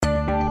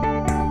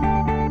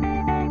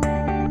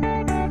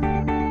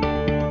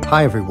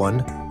Hi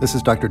everyone, this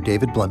is Dr.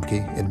 David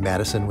Bluemke in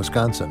Madison,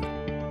 Wisconsin.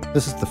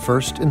 This is the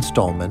first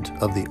installment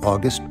of the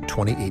August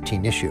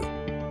 2018 issue.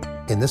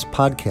 In this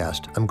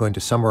podcast, I'm going to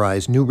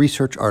summarize new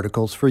research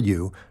articles for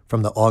you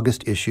from the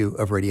August issue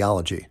of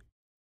Radiology.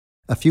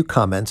 A few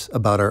comments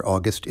about our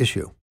August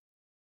issue.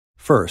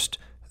 First,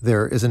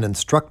 there is an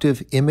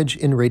instructive image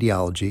in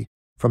radiology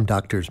from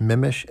Drs.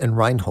 Mimisch and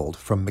Reinhold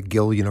from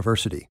McGill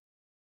University.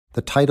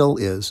 The title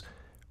is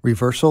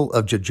Reversal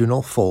of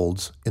Jejunal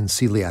Folds in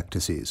Celiac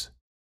Disease.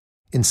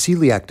 In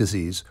celiac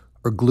disease,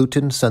 or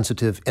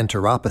gluten-sensitive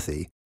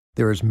enteropathy,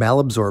 there is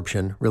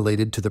malabsorption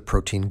related to the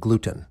protein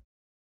gluten.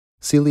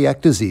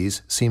 Celiac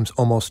disease seems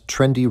almost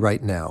trendy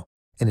right now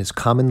and is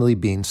commonly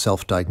being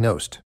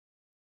self-diagnosed.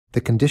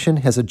 The condition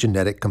has a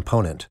genetic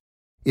component.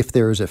 If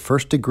there is a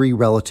first-degree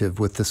relative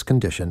with this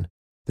condition,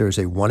 there is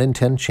a 1 in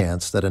 10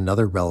 chance that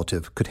another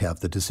relative could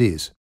have the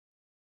disease.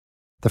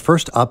 The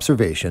first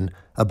observation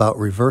about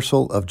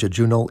reversal of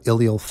jejunal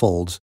ileal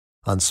folds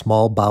on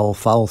small bowel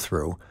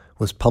follow-through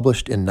was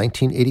published in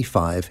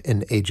 1985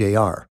 in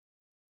AJR.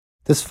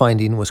 This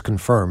finding was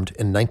confirmed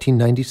in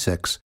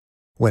 1996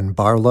 when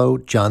Barlow,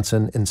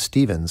 Johnson, and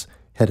Stevens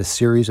had a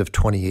series of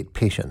 28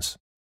 patients.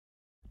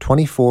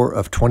 24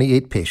 of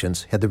 28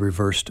 patients had the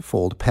reversed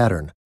fold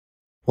pattern.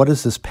 What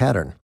is this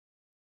pattern?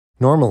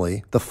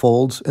 Normally, the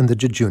folds in the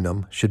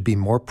jejunum should be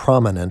more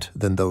prominent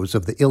than those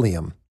of the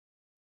ileum.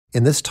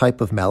 In this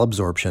type of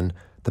malabsorption,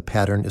 the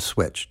pattern is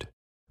switched.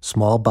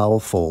 Small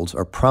bowel folds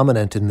are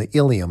prominent in the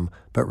ileum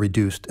but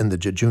reduced in the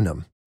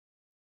jejunum.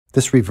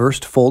 This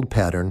reversed fold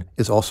pattern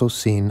is also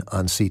seen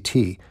on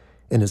CT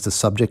and is the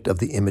subject of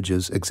the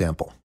images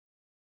example.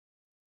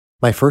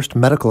 My first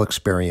medical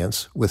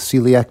experience with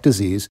celiac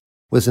disease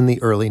was in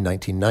the early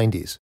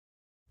 1990s.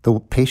 The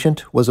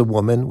patient was a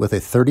woman with a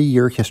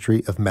 30-year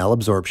history of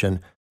malabsorption,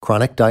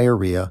 chronic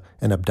diarrhea,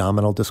 and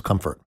abdominal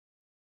discomfort.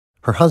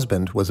 Her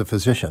husband was a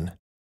physician.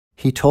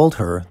 He told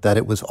her that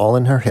it was all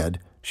in her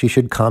head, she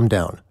should calm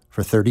down,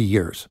 for 30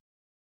 years.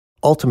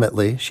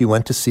 Ultimately, she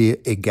went to see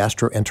a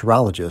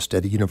gastroenterologist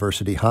at a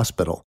university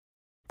hospital.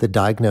 The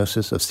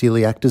diagnosis of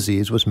celiac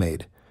disease was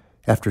made.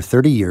 After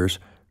 30 years,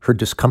 her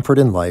discomfort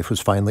in life was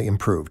finally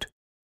improved.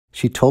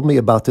 She told me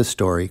about this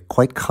story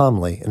quite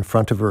calmly in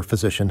front of her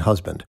physician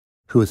husband,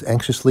 who was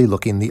anxiously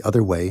looking the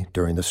other way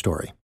during the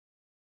story.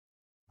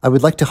 I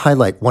would like to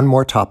highlight one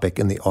more topic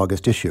in the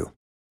August issue.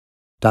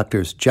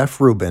 Drs.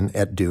 Jeff Rubin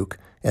at Duke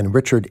and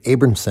Richard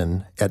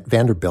Abramson at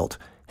Vanderbilt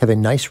have a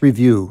nice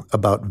review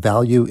about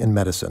value in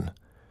medicine.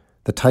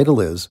 The title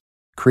is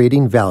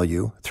Creating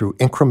Value Through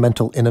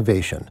Incremental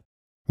Innovation,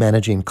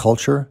 Managing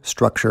Culture,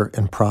 Structure,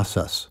 and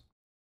Process.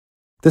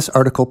 This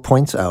article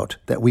points out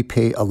that we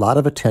pay a lot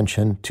of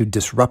attention to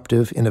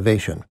disruptive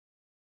innovation.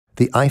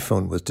 The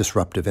iPhone was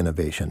disruptive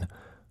innovation.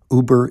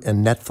 Uber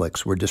and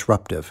Netflix were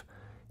disruptive.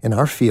 In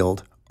our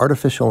field,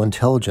 artificial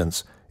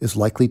intelligence is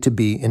likely to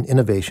be an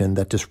innovation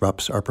that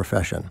disrupts our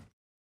profession.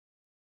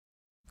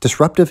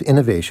 Disruptive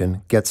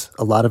innovation gets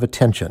a lot of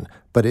attention,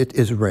 but it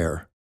is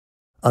rare.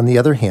 On the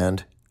other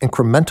hand,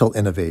 incremental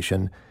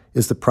innovation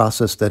is the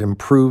process that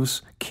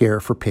improves care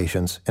for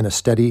patients in a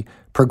steady,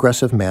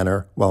 progressive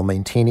manner while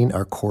maintaining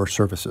our core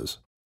services.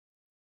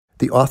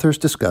 The authors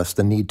discuss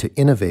the need to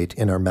innovate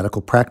in our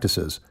medical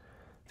practices.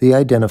 They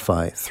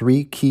identify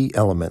 3 key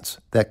elements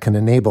that can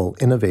enable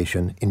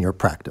innovation in your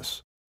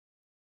practice.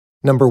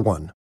 Number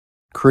 1,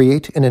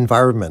 create an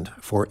environment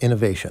for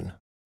innovation.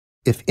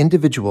 If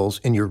individuals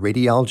in your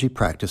radiology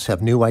practice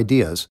have new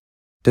ideas,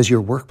 does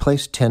your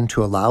workplace tend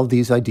to allow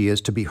these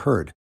ideas to be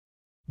heard?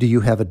 Do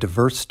you have a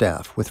diverse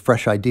staff with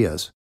fresh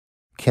ideas?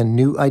 Can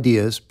new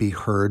ideas be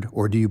heard,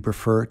 or do you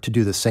prefer to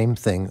do the same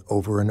thing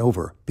over and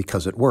over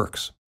because it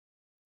works?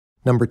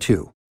 Number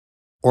 2,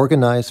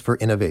 organize for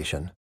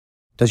innovation.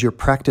 Does your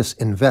practice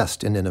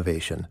invest in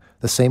innovation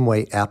the same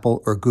way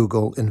Apple or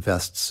Google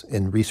invests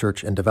in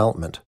research and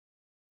development?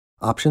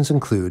 Options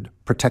include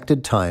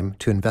protected time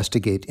to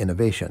investigate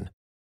innovation.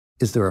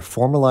 Is there a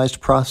formalized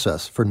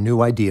process for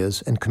new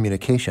ideas and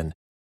communication?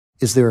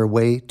 Is there a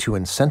way to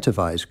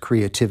incentivize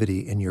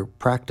creativity in your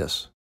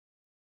practice?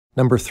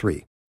 Number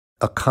 3,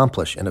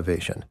 accomplish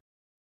innovation.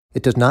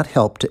 It does not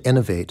help to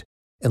innovate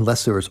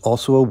unless there is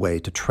also a way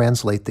to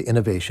translate the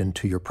innovation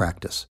to your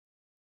practice.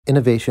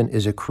 Innovation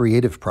is a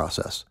creative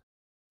process,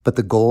 but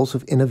the goals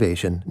of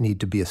innovation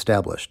need to be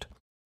established.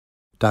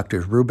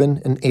 Drs.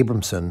 Rubin and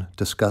Abramson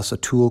discuss a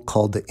tool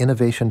called the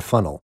innovation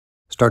funnel,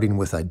 starting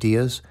with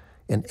ideas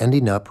and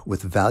ending up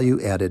with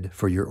value added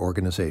for your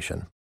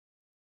organization.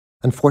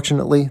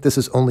 Unfortunately, this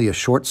is only a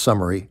short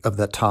summary of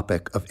the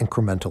topic of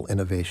incremental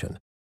innovation.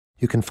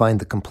 You can find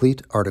the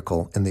complete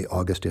article in the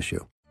August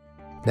issue.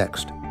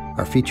 Next,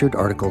 our featured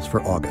articles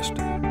for August.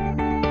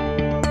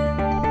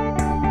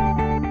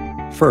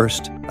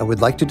 First, I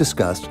would like to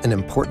discuss an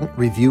important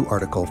review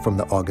article from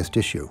the August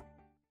issue.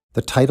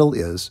 The title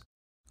is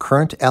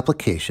Current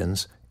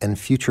Applications and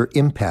Future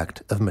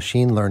Impact of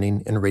Machine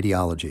Learning in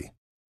Radiology.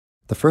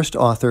 The first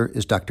author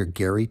is Dr.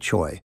 Gary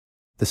Choi.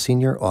 The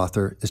senior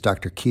author is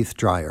Dr. Keith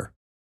Dreyer.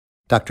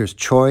 Drs.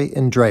 Choi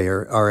and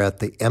Dreyer are at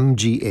the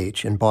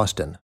MGH in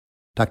Boston.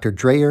 Dr.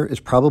 Dreyer is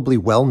probably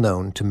well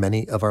known to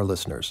many of our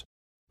listeners.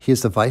 He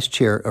is the Vice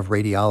Chair of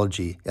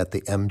Radiology at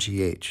the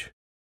MGH.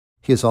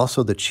 He is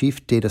also the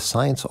Chief Data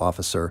Science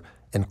Officer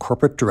and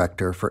Corporate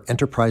Director for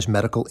Enterprise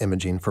Medical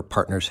Imaging for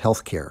Partners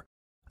Healthcare,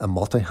 a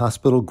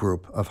multi-hospital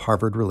group of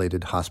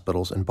Harvard-related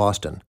hospitals in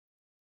Boston.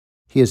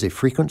 He is a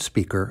frequent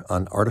speaker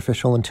on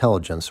artificial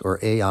intelligence, or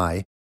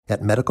AI,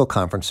 at medical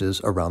conferences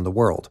around the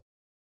world.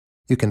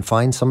 You can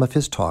find some of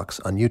his talks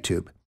on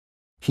YouTube.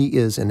 He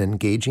is an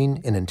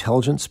engaging and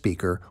intelligent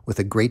speaker with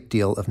a great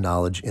deal of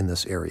knowledge in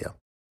this area.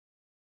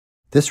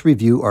 This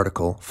review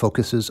article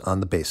focuses on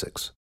the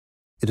basics.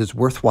 It is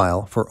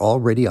worthwhile for all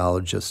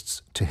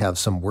radiologists to have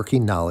some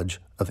working knowledge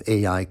of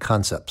AI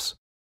concepts.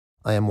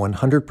 I am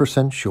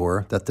 100%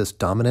 sure that this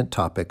dominant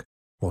topic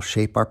will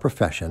shape our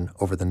profession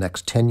over the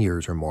next 10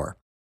 years or more.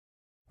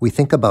 We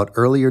think about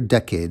earlier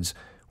decades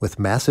with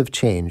massive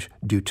change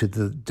due to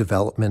the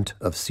development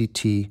of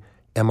CT,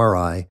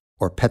 MRI,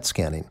 or PET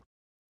scanning.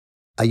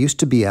 I used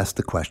to be asked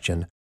the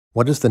question,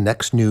 what is the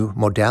next new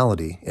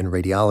modality in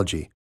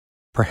radiology?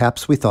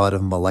 Perhaps we thought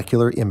of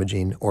molecular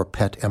imaging or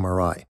PET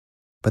MRI,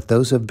 but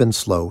those have been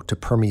slow to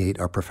permeate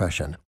our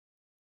profession.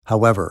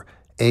 However,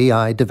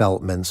 AI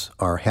developments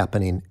are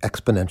happening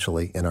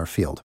exponentially in our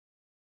field.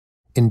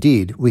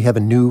 Indeed, we have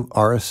a new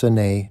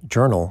RSNA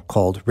journal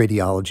called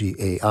Radiology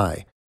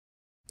AI.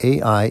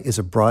 AI is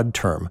a broad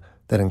term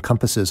that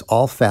encompasses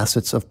all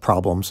facets of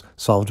problems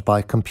solved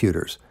by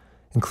computers,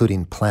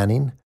 including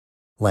planning,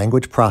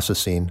 language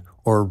processing,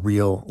 or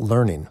real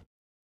learning.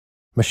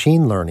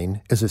 Machine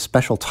learning is a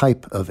special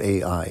type of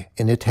AI,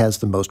 and it has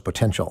the most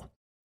potential.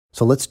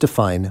 So let's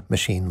define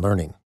machine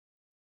learning.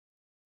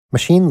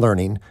 Machine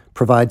learning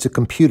provides a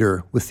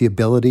computer with the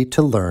ability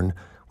to learn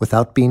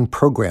without being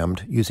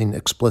programmed using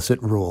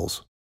explicit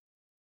rules.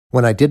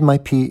 When I did my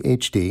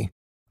PhD,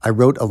 I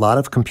wrote a lot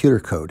of computer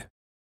code.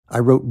 I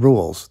wrote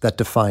rules that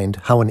defined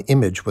how an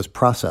image was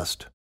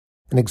processed.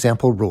 An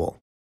example rule: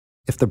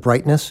 if the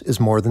brightness is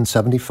more than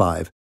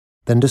 75,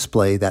 then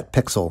display that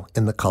pixel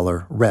in the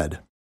color red.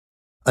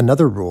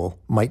 Another rule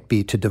might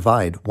be to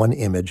divide one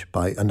image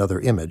by another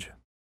image.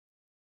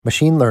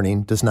 Machine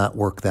learning does not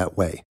work that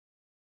way.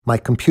 My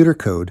computer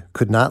code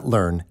could not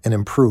learn and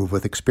improve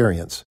with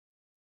experience.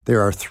 There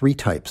are 3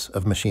 types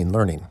of machine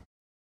learning.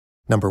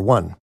 Number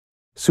 1,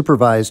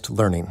 supervised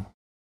learning.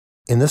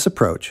 In this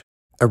approach,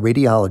 a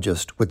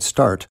radiologist would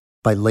start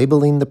by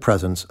labeling the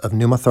presence of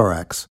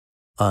pneumothorax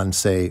on,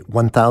 say,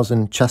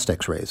 1,000 chest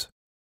x-rays.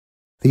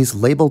 These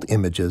labeled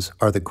images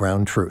are the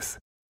ground truth.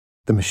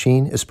 The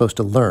machine is supposed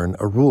to learn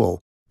a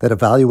rule that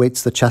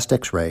evaluates the chest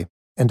x-ray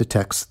and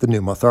detects the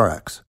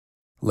pneumothorax.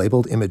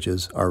 Labeled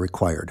images are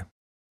required.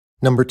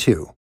 Number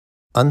 2,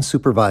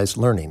 unsupervised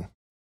learning.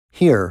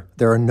 Here,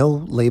 there are no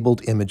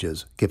labeled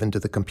images given to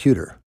the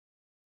computer.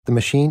 The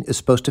machine is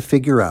supposed to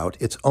figure out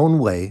its own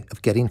way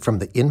of getting from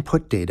the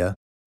input data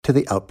to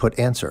the output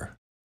answer.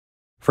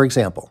 For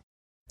example,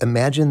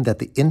 imagine that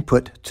the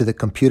input to the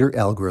computer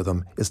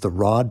algorithm is the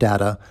raw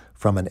data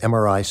from an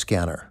MRI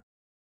scanner.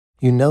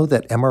 You know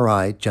that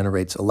MRI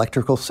generates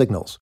electrical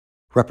signals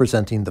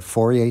representing the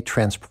Fourier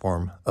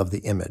transform of the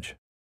image.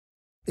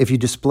 If you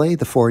display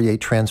the Fourier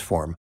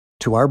transform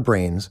to our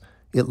brains,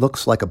 it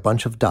looks like a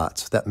bunch of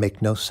dots that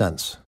make no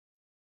sense.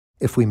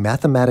 If we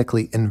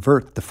mathematically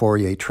invert the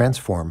Fourier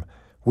transform,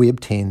 we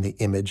obtain the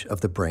image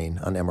of the brain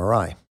on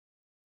MRI.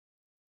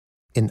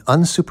 In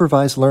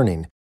unsupervised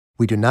learning,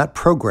 we do not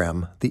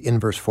program the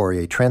inverse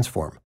Fourier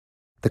transform.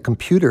 The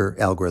computer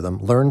algorithm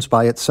learns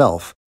by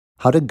itself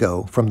how to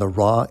go from the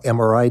raw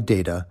MRI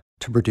data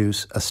to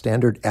produce a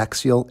standard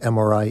axial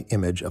MRI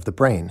image of the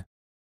brain.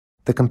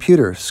 The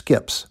computer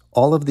skips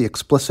all of the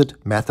explicit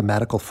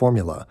mathematical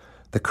formula,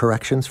 the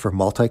corrections for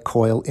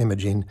multi-coil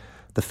imaging,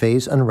 the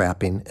phase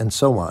unwrapping, and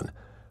so on,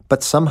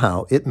 but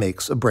somehow it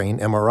makes a brain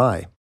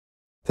MRI.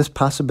 This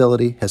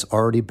possibility has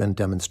already been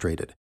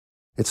demonstrated.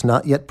 It's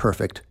not yet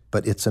perfect,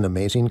 but it's an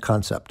amazing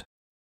concept.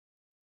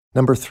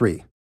 Number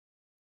 3.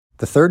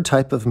 The third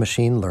type of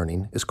machine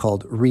learning is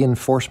called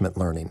reinforcement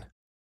learning.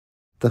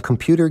 The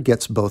computer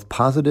gets both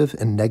positive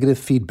and negative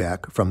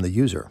feedback from the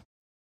user.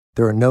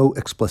 There are no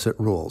explicit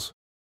rules,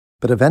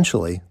 but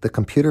eventually the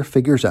computer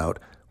figures out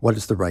what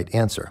is the right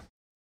answer.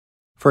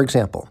 For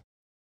example,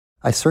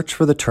 I search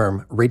for the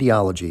term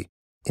radiology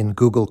in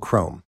Google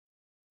Chrome.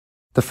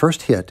 The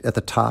first hit at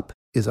the top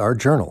is our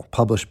journal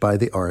published by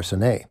the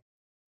RSNA.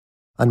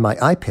 On my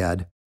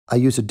iPad, I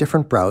use a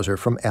different browser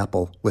from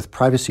Apple with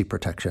privacy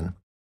protection.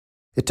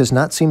 It does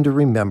not seem to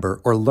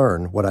remember or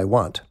learn what I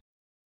want.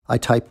 I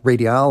type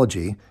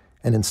radiology,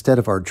 and instead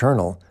of our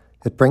journal,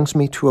 it brings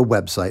me to a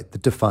website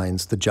that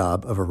defines the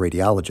job of a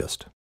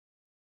radiologist.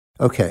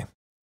 Okay,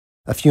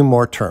 a few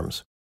more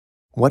terms.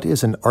 What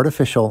is an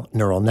artificial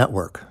neural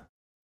network?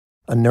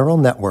 A neural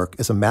network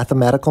is a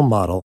mathematical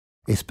model,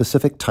 a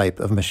specific type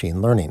of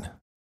machine learning.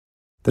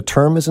 The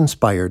term is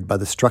inspired by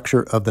the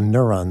structure of the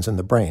neurons in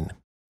the brain.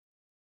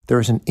 There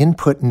is an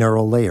input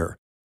neural layer.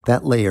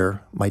 That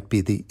layer might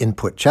be the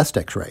input chest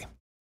x-ray.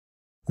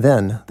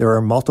 Then there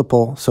are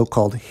multiple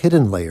so-called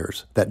hidden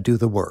layers that do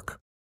the work.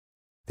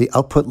 The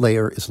output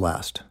layer is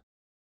last.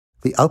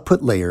 The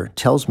output layer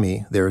tells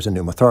me there is a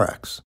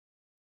pneumothorax.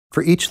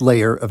 For each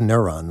layer of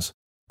neurons,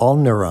 all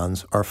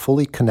neurons are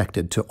fully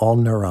connected to all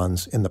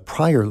neurons in the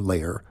prior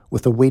layer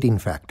with a weighting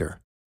factor.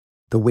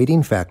 The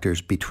weighting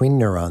factors between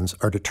neurons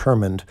are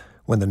determined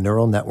when the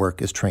neural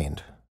network is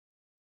trained.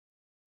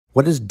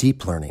 What is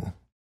deep learning?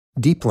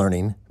 Deep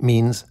learning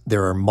means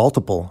there are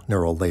multiple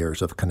neural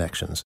layers of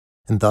connections,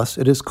 and thus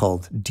it is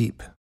called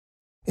deep.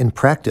 In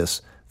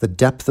practice, the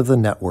depth of the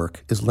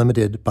network is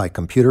limited by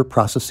computer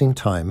processing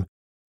time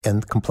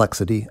and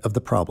complexity of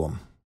the problem.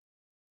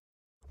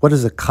 What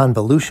is a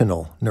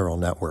convolutional neural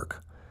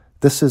network?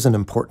 This is an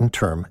important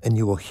term, and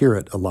you will hear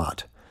it a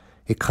lot.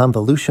 A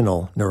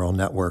convolutional neural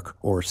network,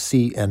 or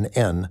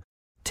CNN,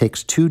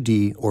 takes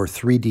 2D or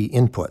 3D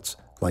inputs,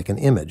 like an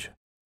image.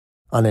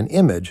 On an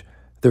image,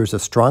 there is a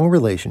strong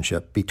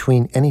relationship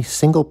between any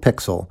single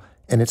pixel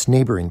and its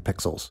neighboring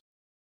pixels.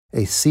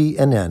 A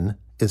CNN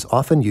is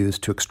often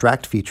used to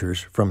extract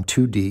features from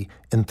 2D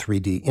and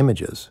 3D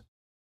images.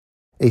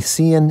 A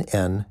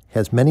CNN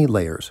has many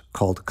layers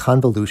called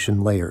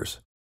convolution layers.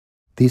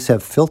 These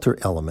have filter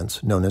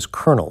elements known as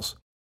kernels.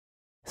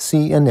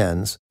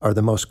 CNNs are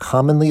the most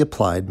commonly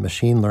applied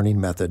machine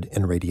learning method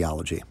in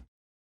radiology.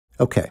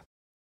 Okay,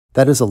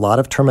 that is a lot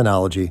of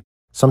terminology,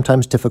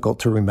 sometimes difficult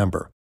to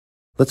remember.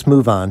 Let's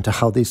move on to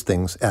how these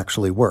things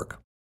actually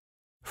work.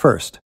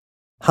 First,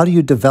 how do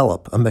you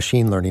develop a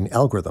machine learning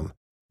algorithm?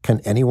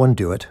 Can anyone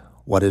do it?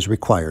 What is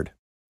required?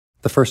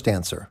 The first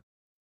answer: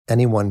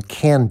 anyone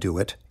can do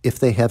it if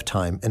they have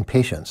time and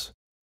patience.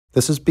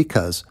 This is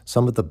because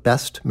some of the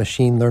best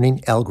machine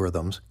learning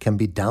algorithms can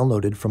be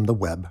downloaded from the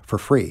web for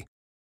free.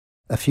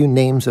 A few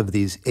names of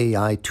these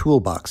AI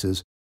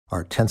toolboxes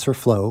are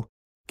TensorFlow,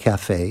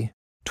 Caffe,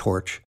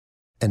 Torch,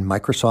 and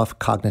Microsoft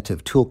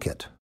Cognitive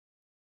Toolkit.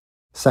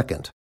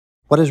 Second,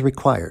 what is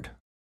required?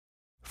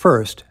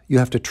 First, you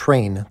have to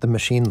train the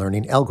machine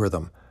learning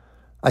algorithm.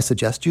 I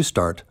suggest you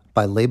start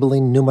by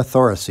labeling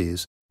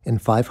pneumothoraces in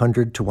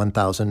 500 to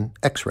 1,000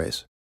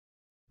 X-rays.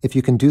 If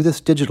you can do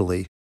this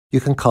digitally, you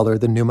can color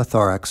the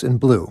pneumothorax in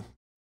blue.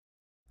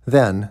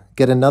 Then,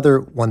 get another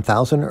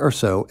 1,000 or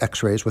so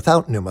X-rays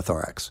without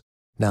pneumothorax.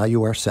 Now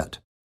you are set.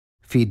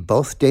 Feed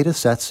both data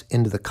sets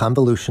into the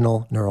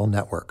convolutional neural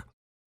network.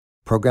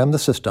 Program the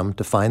system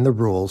to find the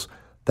rules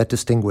that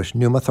distinguish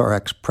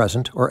pneumothorax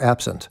present or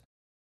absent.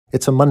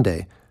 It's a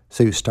Monday,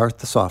 so you start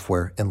the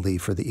software and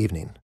leave for the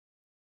evening.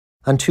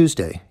 On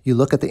Tuesday, you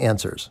look at the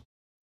answers.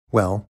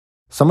 Well,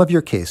 some of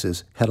your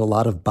cases had a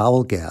lot of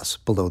bowel gas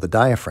below the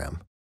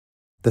diaphragm.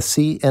 The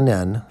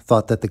CNN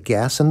thought that the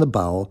gas in the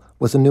bowel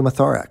was a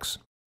pneumothorax.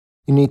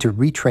 You need to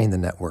retrain the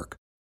network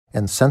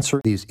and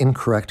censor these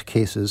incorrect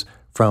cases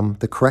from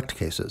the correct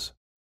cases.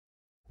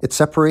 It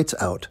separates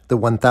out the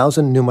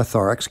 1,000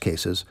 pneumothorax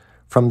cases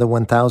from the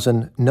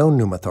 1,000 no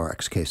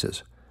pneumothorax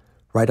cases.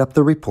 Write up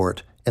the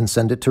report and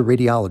send it to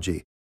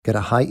Radiology. Get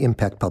a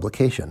high-impact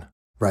publication,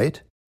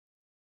 right?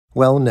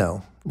 Well,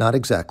 no, not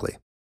exactly.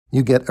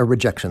 You get a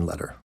rejection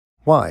letter.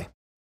 Why?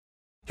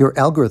 Your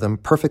algorithm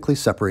perfectly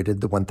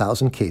separated the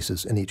 1,000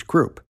 cases in each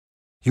group.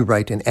 You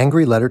write an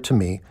angry letter to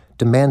me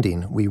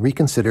demanding we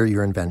reconsider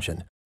your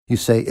invention. You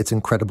say it's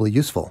incredibly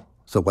useful.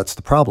 So what's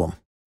the problem?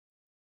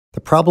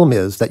 The problem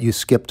is that you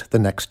skipped the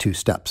next two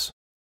steps.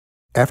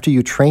 After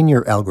you train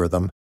your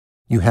algorithm,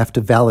 you have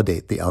to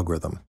validate the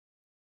algorithm.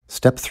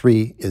 Step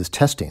 3 is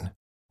testing.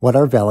 What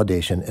are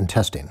validation and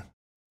testing?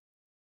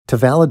 To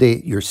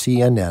validate your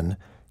CNN,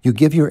 you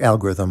give your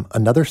algorithm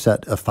another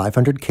set of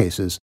 500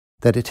 cases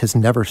that it has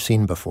never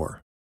seen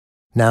before.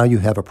 Now you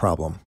have a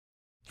problem.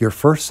 Your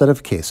first set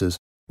of cases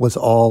was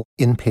all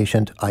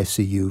inpatient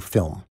ICU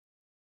film.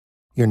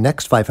 Your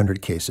next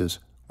 500 cases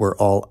were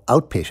all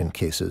outpatient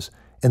cases,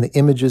 and the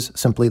images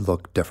simply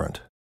look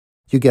different.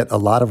 You get a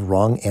lot of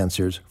wrong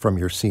answers from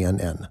your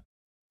CNN.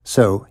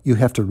 So you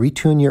have to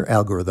retune your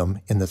algorithm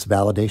in this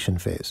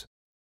validation phase.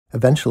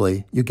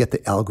 Eventually, you get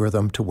the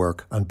algorithm to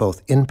work on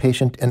both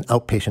inpatient and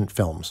outpatient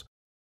films.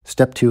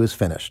 Step 2 is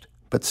finished,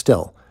 but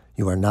still,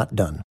 you are not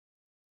done.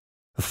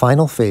 The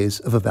final phase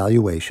of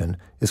evaluation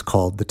is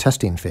called the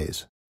testing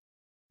phase.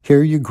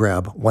 Here you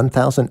grab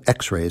 1,000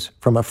 X-rays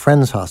from a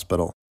friend's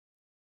hospital.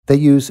 They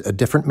use a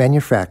different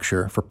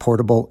manufacturer for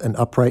portable and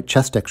upright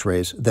chest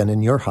X-rays than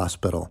in your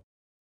hospital.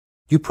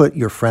 You put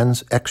your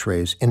friend's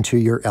X-rays into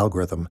your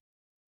algorithm.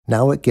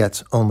 Now it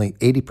gets only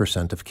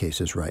 80% of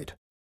cases right.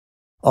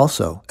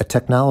 Also, a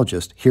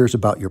technologist hears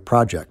about your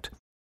project,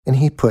 and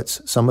he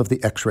puts some of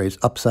the X-rays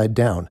upside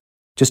down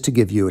just to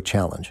give you a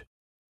challenge.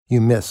 You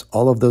miss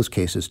all of those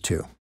cases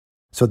too.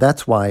 So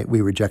that's why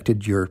we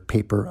rejected your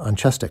paper on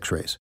chest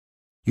X-rays.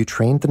 You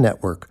trained the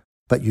network,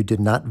 but you did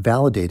not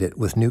validate it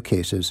with new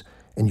cases,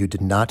 and you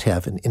did not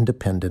have an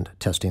independent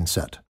testing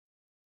set.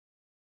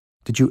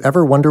 Did you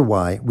ever wonder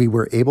why we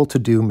were able to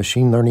do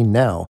machine learning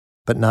now,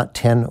 but not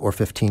 10 or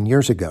 15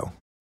 years ago?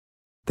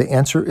 The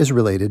answer is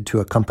related to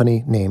a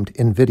company named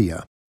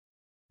NVIDIA.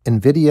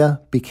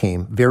 NVIDIA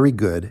became very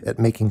good at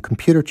making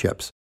computer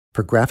chips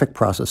for graphic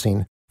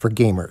processing for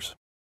gamers.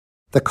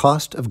 The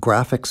cost of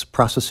graphics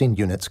processing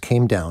units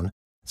came down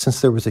Since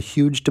there was a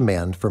huge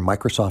demand for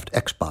Microsoft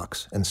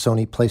Xbox and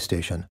Sony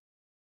PlayStation,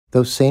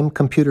 those same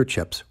computer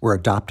chips were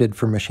adopted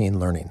for machine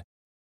learning.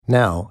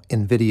 Now,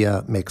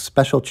 NVIDIA makes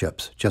special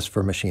chips just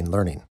for machine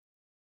learning.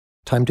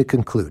 Time to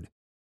conclude.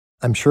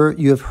 I'm sure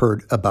you have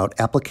heard about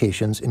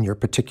applications in your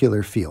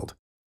particular field.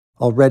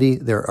 Already,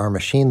 there are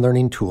machine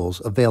learning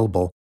tools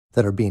available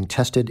that are being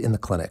tested in the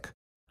clinic.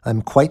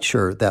 I'm quite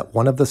sure that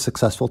one of the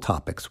successful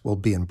topics will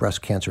be in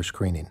breast cancer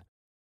screening.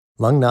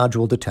 Lung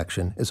nodule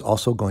detection is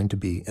also going to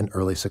be an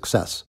early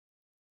success.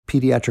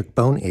 Pediatric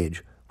bone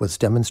age was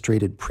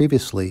demonstrated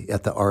previously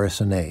at the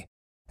RSNA,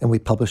 and we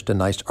published a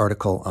nice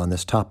article on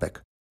this topic.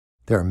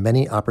 There are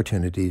many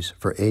opportunities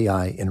for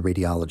AI in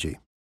radiology.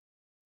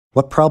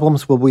 What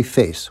problems will we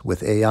face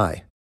with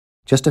AI?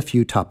 Just a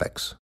few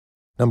topics.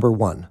 Number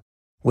 1.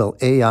 Will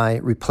AI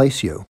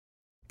replace you?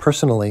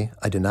 Personally,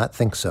 I do not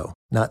think so,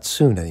 not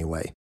soon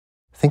anyway.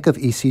 Think of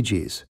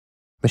ECGs.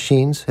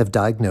 Machines have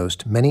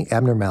diagnosed many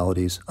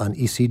abnormalities on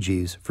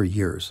ECGs for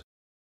years.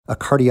 A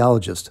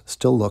cardiologist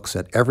still looks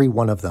at every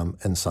one of them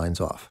and signs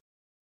off.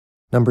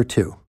 Number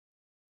 2.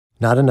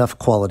 Not enough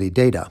quality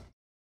data.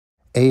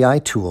 AI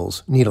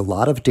tools need a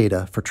lot of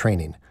data for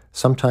training.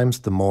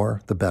 Sometimes the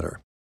more, the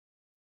better.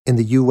 In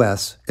the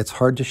U.S., it's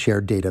hard to share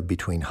data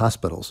between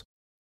hospitals.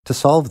 To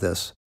solve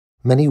this,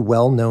 many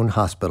well-known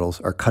hospitals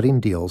are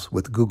cutting deals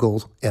with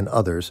Google and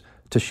others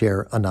to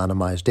share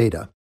anonymized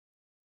data.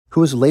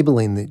 Who is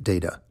labeling the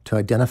data to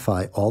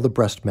identify all the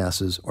breast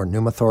masses or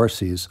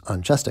pneumothoraces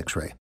on chest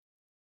X-ray?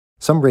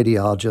 Some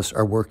radiologists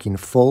are working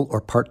full or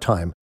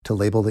part-time to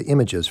label the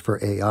images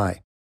for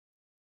AI.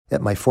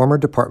 At my former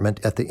department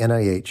at the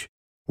NIH,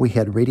 we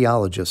had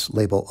radiologists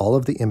label all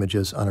of the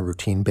images on a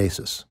routine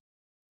basis.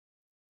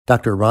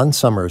 Dr. Ron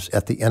Summers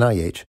at the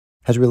NIH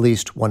has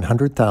released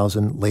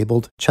 100,000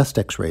 labeled chest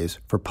X-rays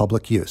for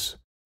public use.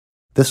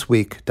 This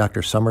week,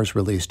 Dr. Summers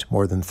released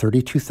more than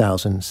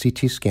 32,000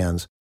 CT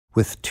scans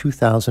with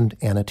 2,000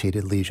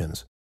 annotated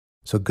lesions,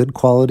 so good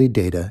quality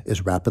data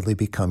is rapidly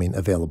becoming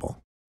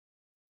available.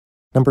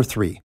 Number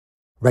 3.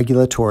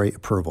 Regulatory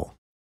approval.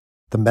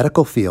 The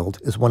medical field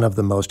is one of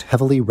the most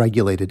heavily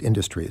regulated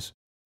industries.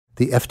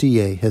 The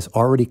FDA has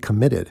already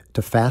committed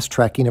to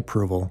fast-tracking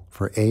approval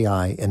for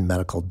AI in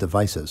medical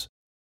devices.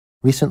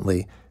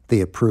 Recently,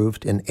 they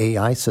approved an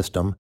AI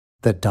system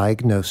that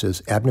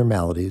diagnoses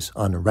abnormalities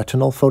on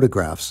retinal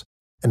photographs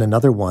and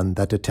another one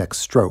that detects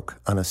stroke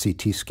on a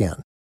CT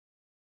scan.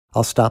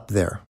 I'll stop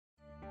there.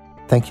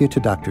 Thank you to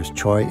Drs.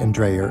 Choi and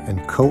Dreyer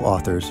and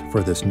co-authors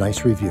for this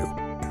nice review.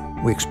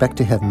 We expect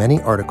to have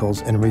many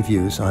articles and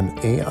reviews on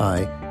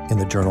AI in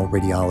the journal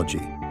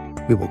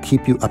Radiology. We will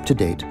keep you up to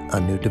date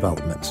on new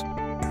developments.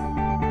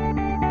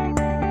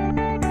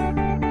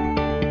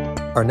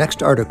 Our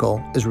next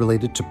article is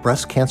related to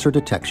breast cancer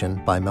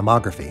detection by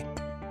mammography.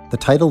 The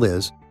title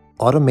is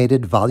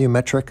Automated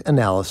Volumetric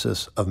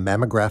Analysis of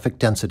Mammographic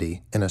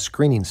Density in a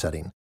Screening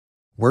Setting,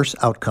 Worse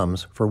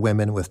Outcomes for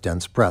Women with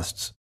Dense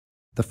Breasts.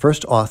 The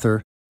first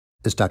author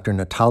is Dr.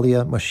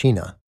 Natalia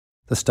Moschina.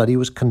 The study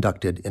was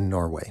conducted in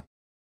Norway.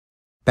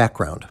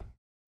 Background.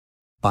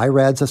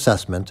 BI-RADS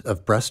assessment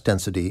of breast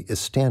density is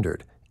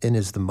standard and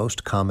is the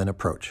most common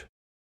approach.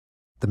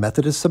 The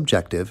method is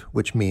subjective,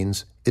 which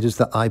means it is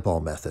the eyeball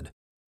method.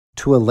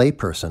 To a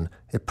layperson,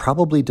 it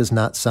probably does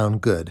not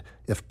sound good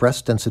if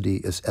breast density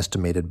is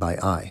estimated by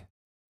eye.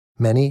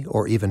 Many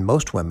or even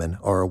most women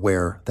are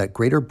aware that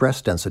greater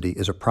breast density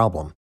is a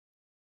problem.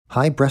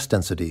 High breast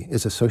density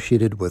is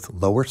associated with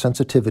lower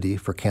sensitivity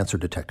for cancer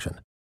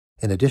detection.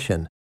 In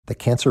addition, the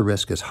cancer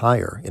risk is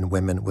higher in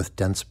women with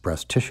dense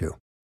breast tissue.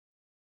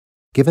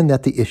 Given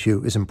that the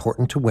issue is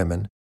important to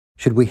women,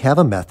 should we have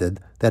a method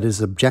that is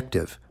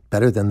objective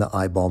better than the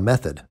eyeball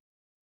method?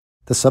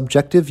 The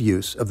subjective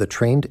use of the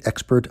trained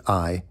expert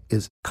eye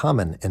is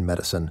common in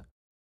medicine.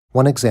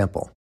 One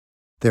example.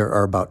 There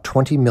are about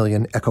 20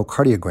 million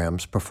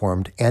echocardiograms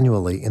performed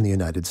annually in the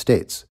United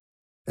States.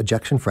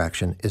 Ejection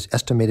fraction is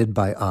estimated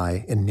by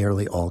eye in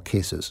nearly all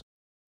cases.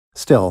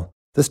 Still,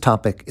 this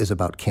topic is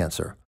about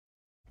cancer.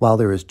 While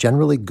there is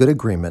generally good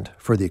agreement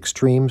for the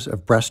extremes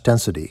of breast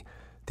density,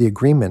 the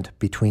agreement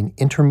between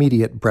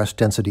intermediate breast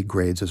density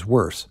grades is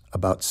worse,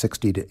 about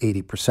 60 to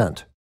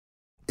 80%.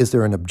 Is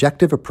there an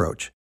objective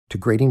approach to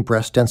grading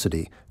breast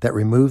density that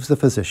removes the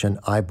physician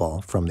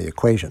eyeball from the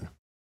equation?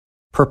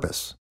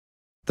 Purpose.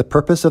 The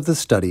purpose of the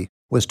study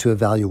was to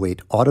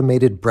evaluate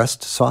automated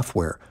breast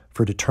software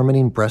for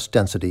determining breast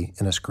density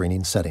in a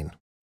screening setting.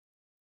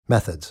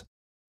 Methods.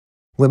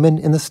 Women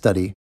in the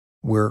study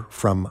were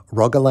from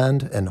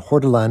Rogaland and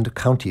Hordaland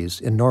counties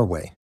in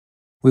Norway.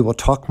 We will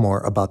talk more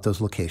about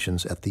those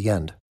locations at the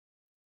end.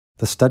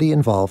 The study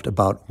involved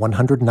about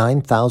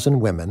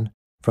 109,000 women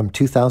from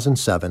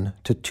 2007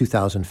 to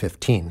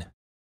 2015.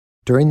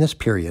 During this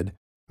period,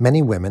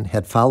 many women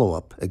had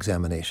follow-up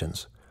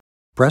examinations.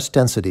 Breast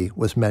density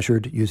was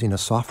measured using a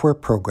software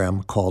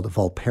program called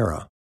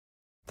Volpara.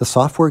 The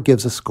software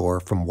gives a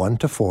score from 1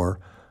 to 4,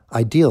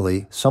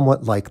 ideally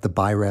somewhat like the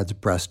BI-RADS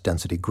breast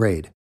density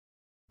grade.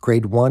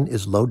 Grade 1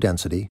 is low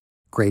density,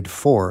 grade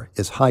 4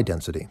 is high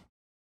density.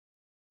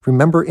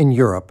 Remember, in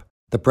Europe,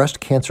 The breast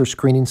cancer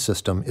screening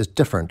system is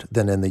different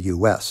than in the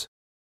U.S.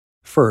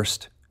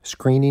 First,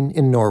 screening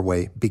in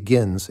Norway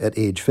begins at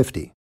age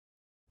 50.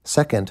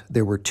 Second,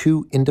 there were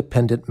 2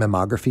 independent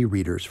mammography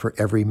readers for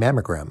every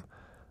mammogram.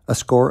 A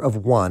score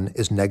of 1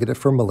 is negative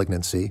for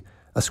malignancy.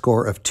 A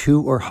score of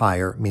 2 or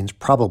higher means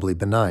probably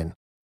benign.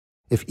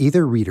 If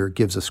either reader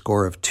gives a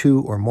score of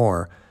 2 or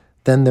more,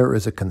 then there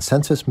is a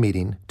consensus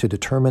meeting to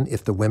determine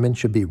if the women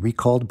should be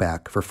recalled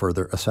back for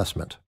further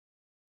assessment.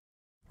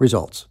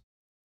 Results.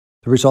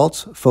 The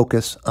results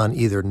focus on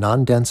either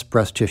non-dense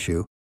breast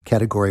tissue,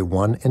 category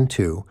 1 and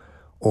 2,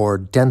 or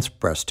dense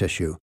breast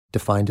tissue,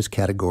 defined as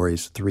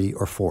categories 3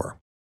 or 4.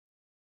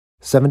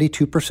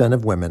 72%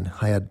 of women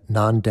had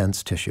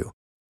non-dense tissue.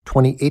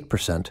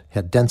 28%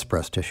 had dense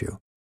breast tissue.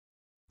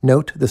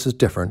 Note this is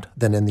different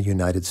than in the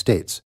United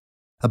States.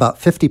 About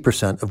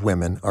 50% of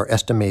women are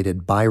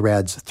estimated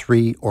BI-RADS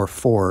 3 or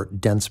 4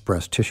 dense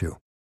breast tissue.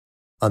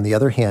 On the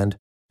other hand,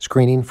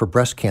 screening for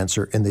breast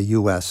cancer in the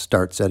U.S.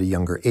 starts at a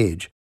younger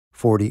age,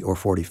 40 or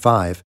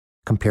 45,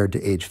 compared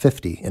to age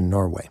 50 in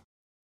Norway.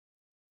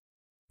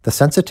 The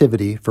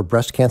sensitivity for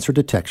breast cancer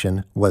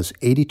detection was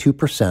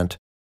 82%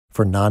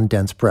 for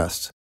non-dense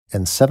breasts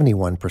and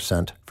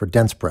 71% for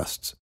dense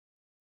breasts.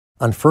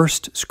 On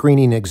first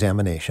screening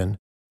examination,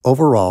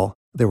 overall,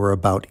 there were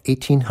about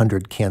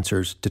 1,800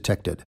 cancers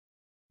detected.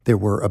 There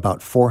were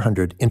about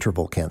 400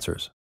 interval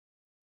cancers.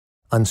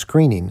 On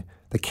screening,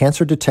 the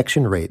cancer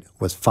detection rate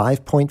was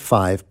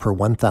 5.5 per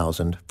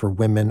 1,000 for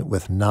women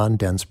with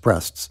non-dense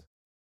breasts.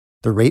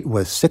 The rate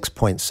was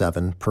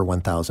 6.7 per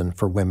 1,000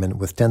 for women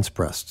with dense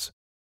breasts.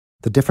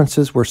 The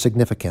differences were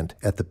significant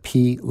at the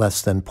p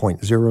less than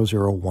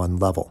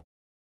 0.001 level.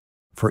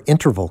 For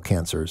interval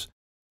cancers,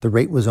 the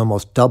rate was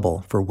almost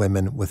double for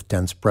women with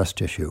dense breast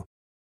tissue,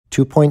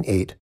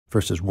 2.8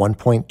 versus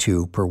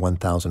 1.2 per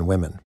 1,000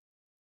 women.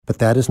 But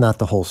that is not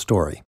the whole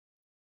story.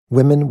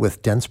 Women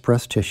with dense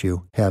breast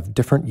tissue have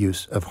different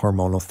use of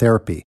hormonal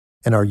therapy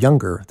and are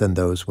younger than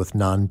those with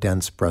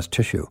non-dense breast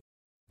tissue.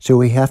 So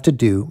we have to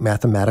do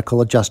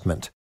mathematical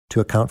adjustment to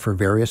account for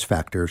various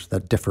factors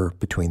that differ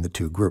between the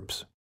two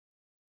groups.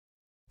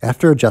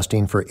 After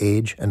adjusting for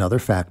age and other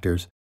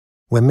factors,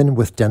 women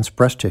with dense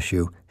breast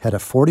tissue had a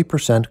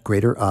 40%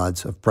 greater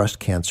odds of breast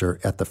cancer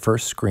at the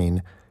first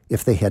screen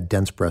if they had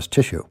dense breast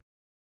tissue.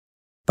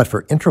 But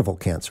for interval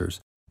cancers,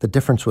 the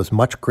difference was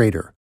much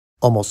greater,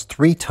 almost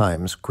 3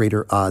 times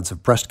greater odds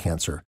of breast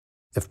cancer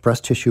if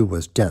breast tissue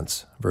was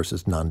dense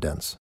versus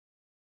non-dense.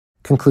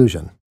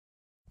 Conclusion.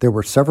 There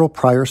were several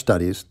prior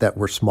studies that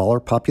were smaller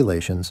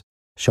populations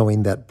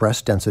showing that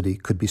breast density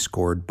could be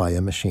scored by a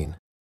machine.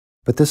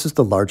 But this is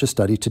the largest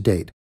study to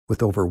date,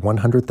 with over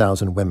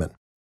 100,000 women.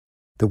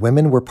 The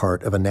women were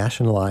part of a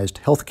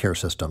nationalized healthcare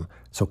system,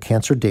 so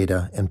cancer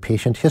data and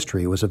patient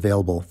history was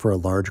available for a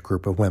large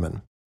group of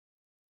women.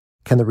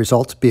 Can the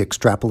results be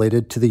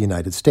extrapolated to the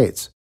United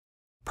States?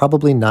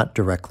 Probably not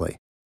directly.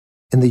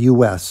 In the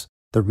U.S.,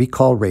 the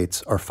recall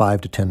rates are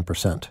 5 to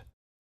 10%.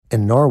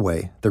 In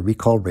Norway, the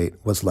recall rate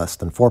was less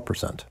than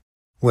 4%.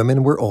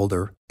 Women were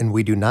older, and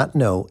we do not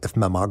know if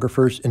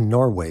mammographers in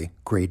Norway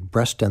grade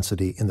breast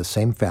density in the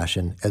same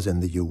fashion as in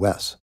the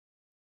U.S.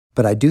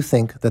 But I do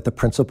think that the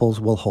principles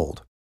will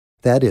hold.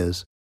 That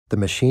is, the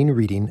machine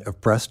reading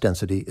of breast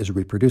density is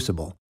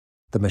reproducible.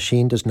 The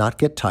machine does not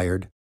get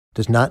tired,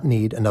 does not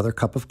need another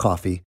cup of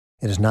coffee,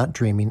 and is not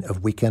dreaming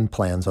of weekend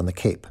plans on the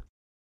Cape.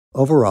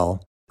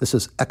 Overall, this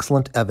is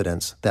excellent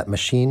evidence that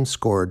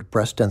machine-scored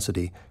breast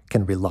density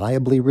can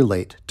reliably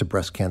relate to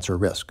breast cancer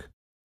risk.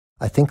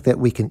 I think that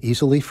we can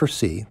easily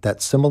foresee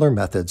that similar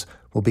methods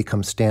will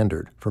become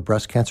standard for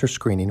breast cancer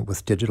screening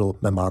with digital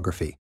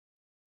mammography.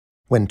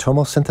 When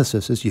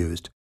tomosynthesis is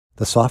used,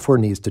 the software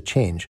needs to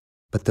change,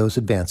 but those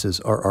advances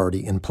are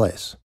already in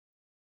place.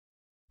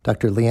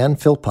 Dr. Leanne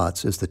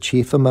Philpotts is the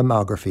chief of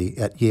mammography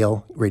at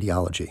Yale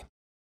Radiology.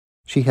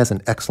 She has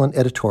an excellent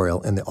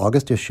editorial in the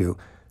August issue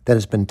that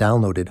has been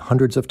downloaded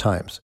hundreds of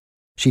times.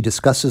 She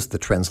discusses the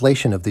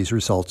translation of these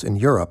results in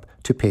Europe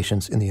to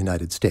patients in the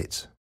United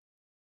States.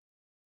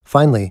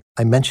 Finally,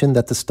 I mentioned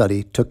that the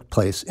study took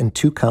place in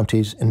 2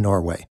 counties in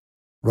Norway,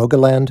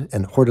 Rogaland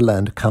and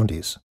Hordaland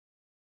counties.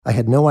 I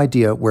had no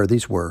idea where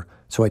these were,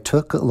 so I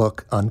took a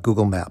look on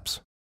Google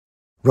Maps.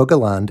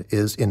 Rogaland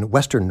is in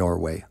western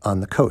Norway on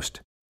the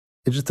coast.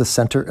 It is the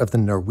center of the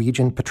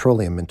Norwegian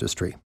petroleum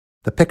industry.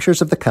 The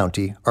pictures of the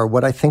county are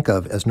what I think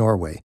of as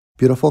Norway,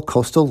 beautiful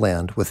coastal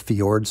land with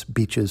fjords,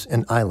 beaches,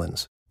 and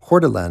islands.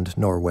 Hordaland,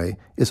 Norway,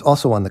 is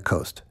also on the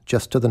coast,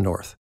 just to the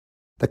north.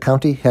 The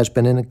county has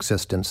been in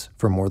existence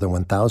for more than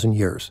 1,000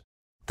 years.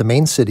 The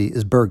main city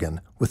is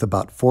Bergen, with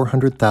about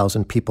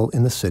 400,000 people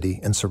in the city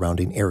and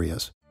surrounding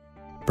areas.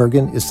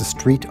 Bergen is the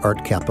street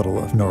art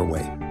capital of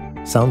Norway.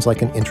 Sounds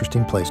like an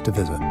interesting place to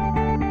visit.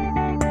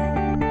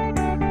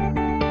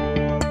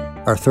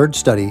 Our third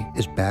study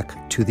is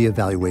back to the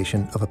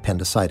evaluation of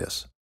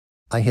appendicitis.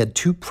 I had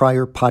 2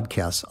 prior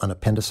podcasts on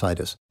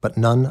appendicitis, but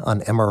none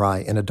on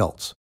MRI in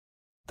adults.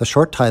 The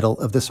short title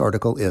of this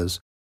article is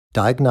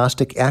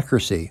Diagnostic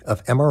Accuracy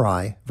of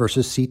MRI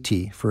versus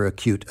CT for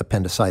Acute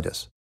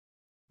Appendicitis.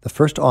 The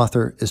first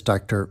author is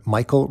Dr.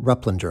 Michael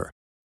Replinger.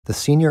 The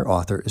senior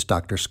author is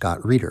Dr.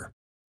 Scott Reeder.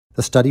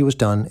 The study was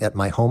done at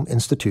my home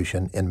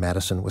institution in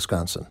Madison,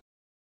 Wisconsin.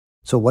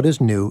 So what is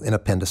new in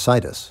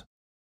appendicitis?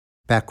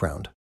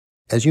 Background.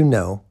 As you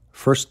know,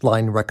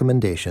 first-line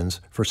recommendations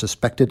for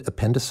suspected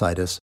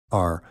appendicitis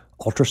are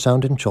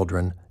ultrasound in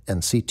children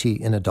and CT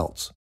in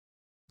adults.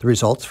 The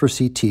results for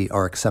CT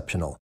are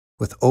exceptional,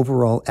 with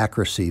overall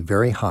accuracy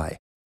very high,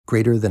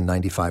 greater than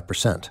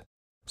 95%.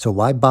 So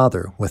why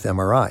bother with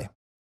MRI?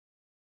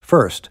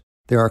 First,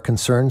 there are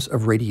concerns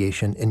of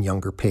radiation in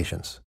younger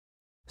patients.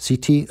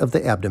 CT of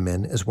the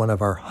abdomen is one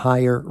of our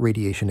higher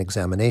radiation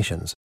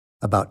examinations,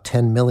 about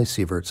 10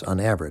 millisieverts on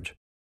average.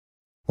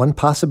 One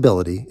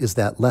possibility is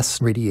that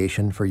less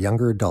radiation for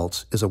younger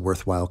adults is a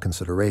worthwhile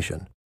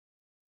consideration.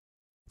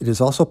 It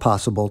is also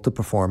possible to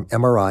perform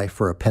MRI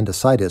for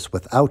appendicitis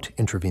without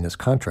intravenous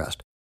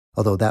contrast,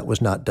 although that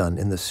was not done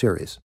in this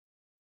series.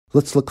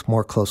 Let's look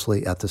more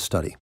closely at this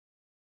study.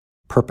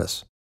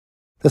 Purpose.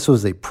 This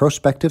was a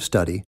prospective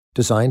study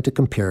designed to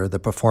compare the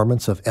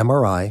performance of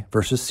MRI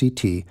versus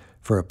CT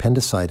for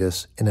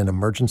appendicitis in an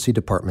emergency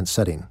department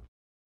setting.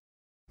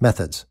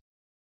 Methods.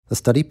 The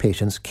study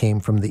patients came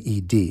from the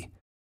ED.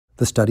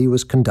 The study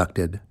was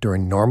conducted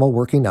during normal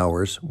working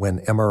hours when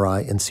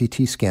MRI and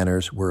CT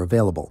scanners were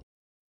available.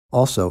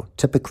 Also,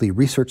 typically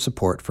research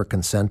support for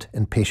consent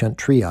and patient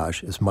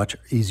triage is much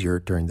easier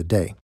during the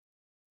day.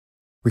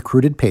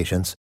 Recruited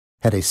patients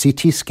had a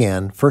CT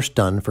scan first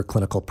done for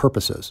clinical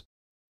purposes.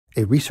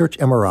 A research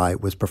MRI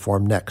was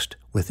performed next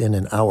within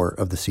an hour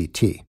of the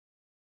CT.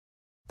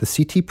 The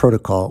CT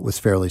protocol was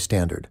fairly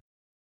standard.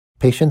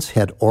 Patients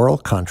had oral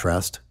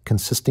contrast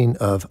consisting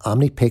of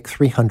Omnipaque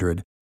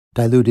 300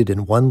 diluted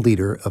in 1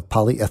 liter of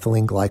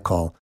polyethylene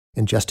glycol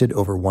ingested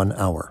over 1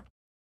 hour.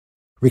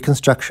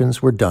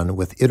 Reconstructions were done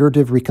with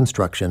iterative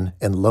reconstruction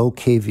and low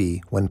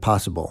kV when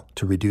possible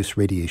to reduce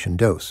radiation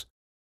dose.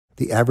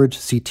 The average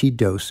CT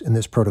dose in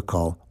this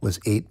protocol was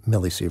 8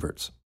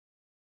 millisieverts.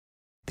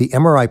 The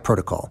MRI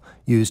protocol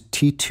used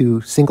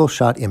T2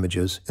 single-shot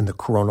images in the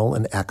coronal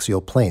and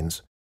axial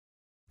planes.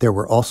 There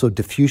were also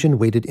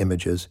diffusion-weighted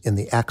images in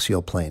the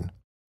axial plane.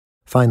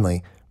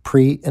 Finally,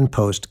 pre- and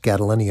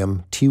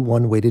post-gadolinium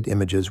T1-weighted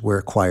images were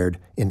acquired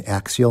in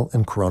axial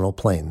and coronal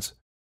planes.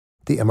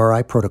 The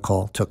MRI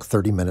protocol took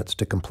 30 minutes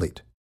to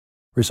complete.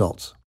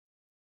 Results.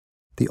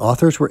 The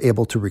authors were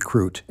able to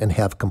recruit and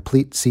have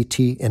complete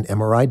CT and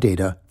MRI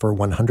data for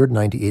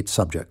 198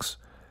 subjects.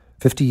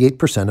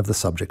 58% of the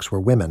subjects were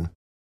women.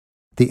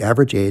 The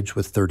average age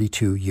was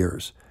 32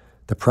 years.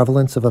 The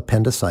prevalence of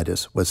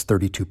appendicitis was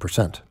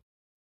 32%.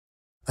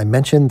 I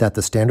mentioned that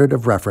the standard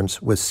of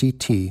reference was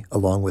CT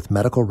along with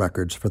medical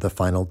records for the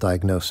final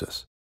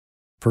diagnosis.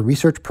 For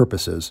research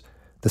purposes,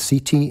 the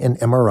CT and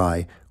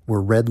MRI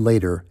were read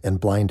later and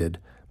blinded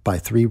by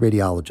 3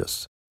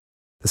 radiologists.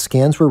 The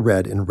scans were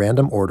read in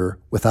random order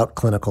without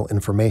clinical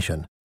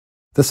information.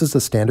 This is the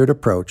standard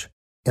approach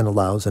and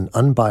allows an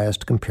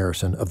unbiased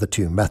comparison of the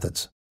 2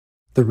 methods.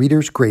 The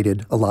readers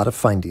graded a lot of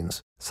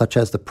findings, such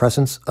as the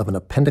presence of an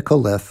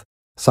appendicolith,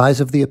 size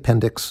of the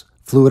appendix,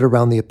 fluid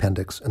around the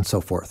appendix, and so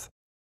forth.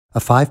 A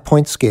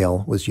 5-point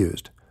scale was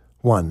used.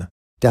 1,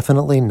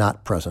 definitely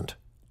not present.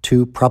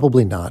 2,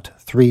 probably not.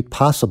 3,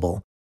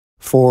 possible.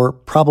 4,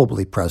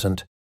 probably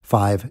present.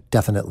 5,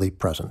 definitely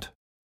present.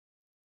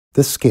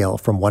 This scale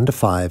from 1 to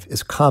 5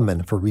 is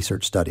common for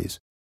research studies.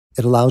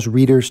 It allows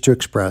readers to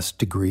express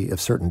degree of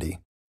certainty.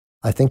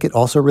 I think it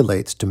also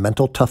relates to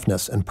mental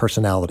toughness and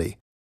personality.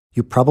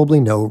 You probably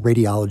know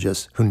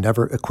radiologists who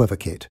never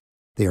equivocate.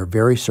 They are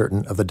very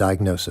certain of the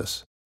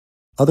diagnosis.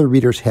 Other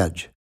readers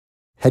hedge.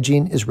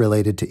 Hedging is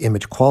related to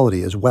image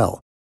quality as well,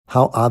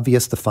 how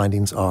obvious the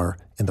findings are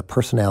and the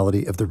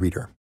personality of the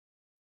reader.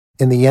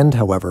 In the end,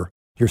 however,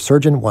 your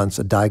surgeon wants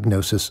a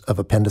diagnosis of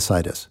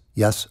appendicitis,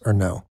 yes or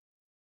no.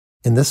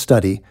 In this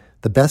study,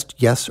 the best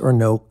yes or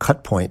no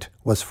cut point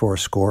was for a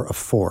score of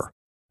 4,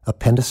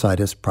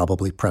 appendicitis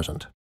probably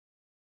present.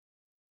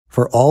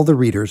 For all the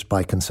readers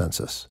by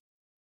consensus,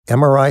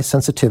 MRI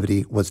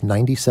sensitivity was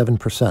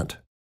 97%.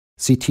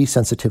 CT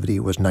sensitivity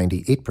was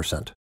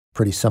 98%,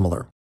 pretty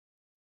similar.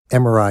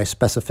 MRI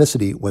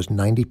specificity was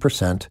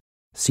 90%,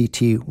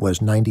 CT was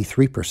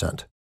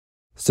 93%.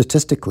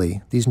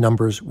 Statistically, these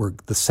numbers were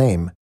the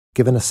same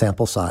given a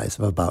sample size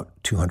of about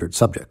 200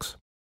 subjects.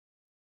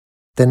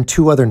 Then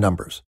 2 other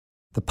numbers,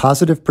 the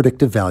positive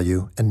predictive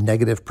value and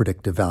negative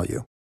predictive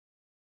value.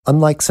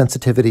 Unlike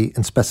sensitivity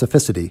and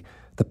specificity,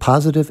 the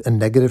positive and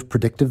negative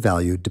predictive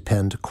value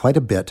depend quite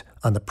a bit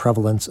on the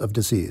prevalence of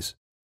disease.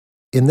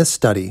 In this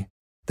study,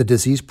 the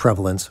disease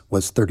prevalence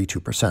was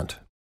 32%.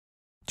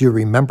 Do you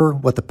remember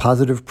what the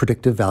positive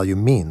predictive value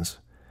means?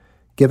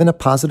 Given a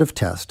positive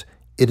test,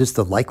 it is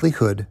the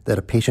likelihood that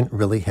a patient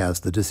really has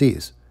the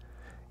disease.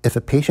 If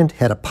a patient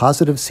had a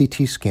positive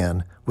CT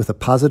scan with a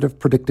positive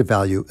predictive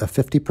value of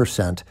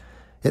 50%,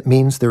 it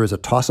means there is a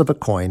toss of a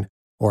coin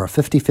or a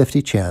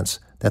 50-50 chance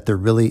that there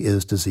really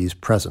is disease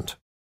present.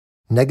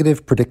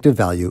 Negative predictive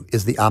value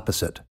is the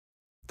opposite.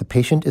 The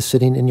patient is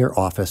sitting in your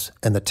office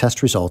and the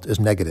test result is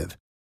negative.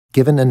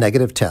 Given a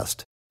negative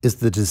test, Is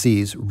the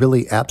disease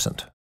really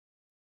absent?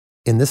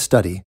 In this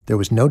study, there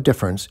was no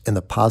difference in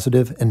the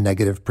positive and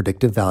negative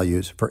predictive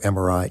values for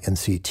MRI and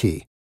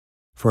CT.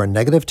 For a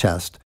negative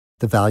test,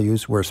 the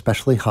values were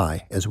especially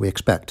high, as we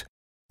expect,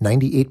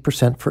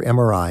 98% for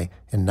MRI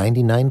and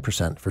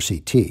 99% for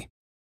CT.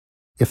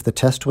 If the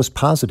test was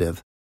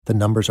positive, the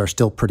numbers are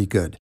still pretty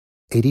good,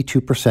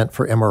 82%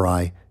 for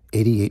MRI,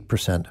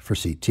 88% for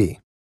CT.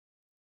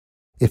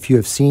 If you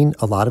have seen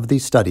a lot of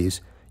these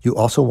studies, you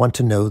also want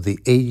to know the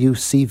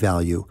AUC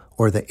value,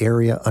 or the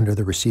area under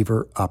the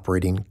receiver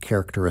operating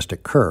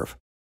characteristic curve.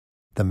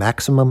 The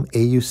maximum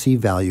AUC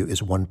value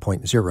is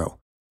 1.0.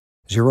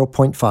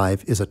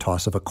 0.5 is a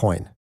toss of a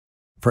coin.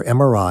 For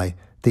MRI,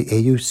 the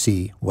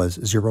AUC was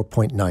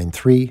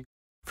 0.93.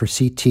 For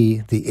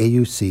CT, the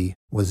AUC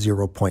was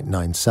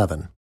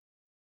 0.97.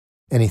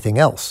 Anything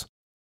else?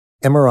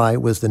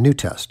 MRI was the new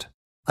test.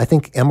 I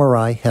think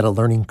MRI had a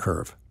learning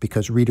curve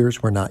because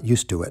readers were not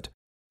used to it,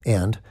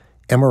 and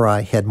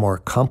MRI had more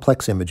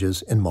complex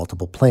images in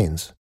multiple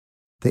planes.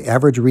 The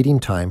average reading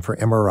time for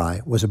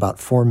MRI was about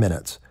 4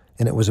 minutes,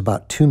 and it was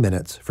about 2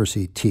 minutes for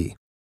CT.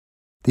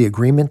 The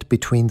agreement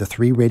between the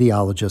 3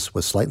 radiologists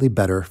was slightly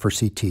better for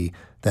CT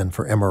than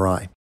for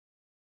MRI.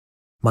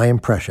 My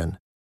impression: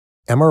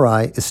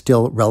 MRI is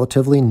still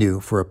relatively new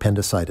for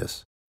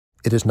appendicitis.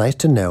 It is nice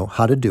to know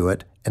how to do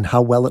it and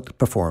how well it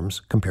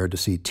performs compared to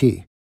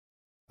CT.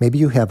 Maybe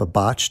you have a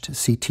botched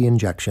CT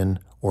injection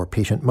or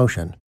patient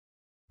motion.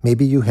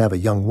 Maybe you have a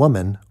young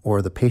woman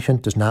or the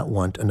patient does not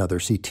want another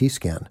CT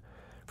scan.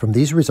 From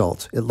these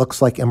results, it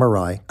looks like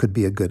MRI could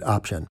be a good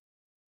option.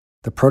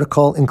 The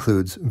protocol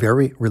includes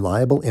very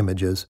reliable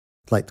images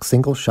like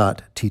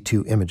single-shot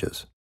T2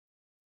 images.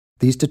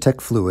 These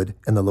detect fluid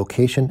and the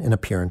location and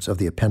appearance of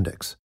the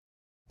appendix.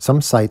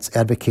 Some sites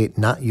advocate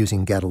not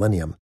using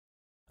gadolinium.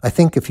 I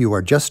think if you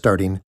are just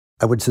starting,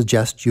 I would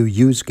suggest you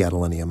use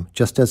gadolinium,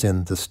 just as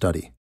in this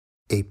study.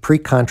 A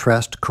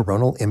pre-contrast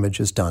coronal image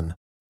is done.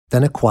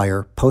 Then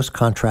acquire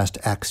post-contrast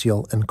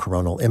axial and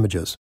coronal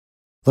images.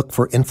 Look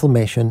for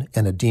inflammation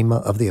and edema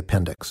of the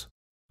appendix.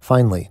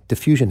 Finally,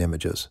 diffusion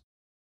images.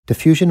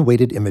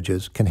 Diffusion-weighted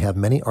images can have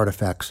many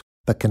artifacts,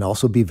 but can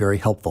also be very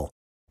helpful,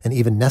 and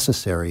even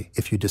necessary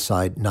if you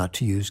decide not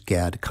to use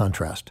GAD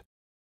contrast.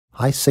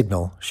 High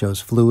signal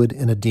shows fluid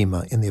and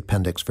edema in the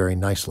appendix very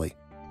nicely.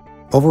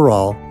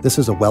 Overall, this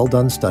is a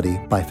well-done study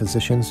by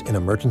physicians in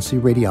emergency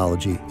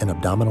radiology and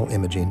abdominal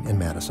imaging in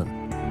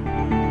Madison.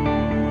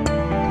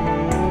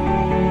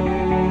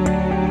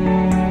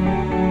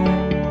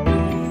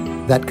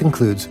 That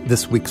concludes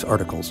this week's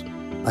articles.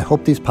 I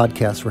hope these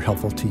podcasts were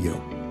helpful to you.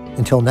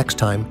 Until next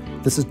time,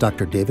 this is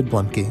Dr. David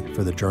Bluemke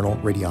for the journal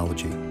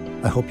Radiology.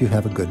 I hope you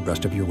have a good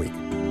rest of your week.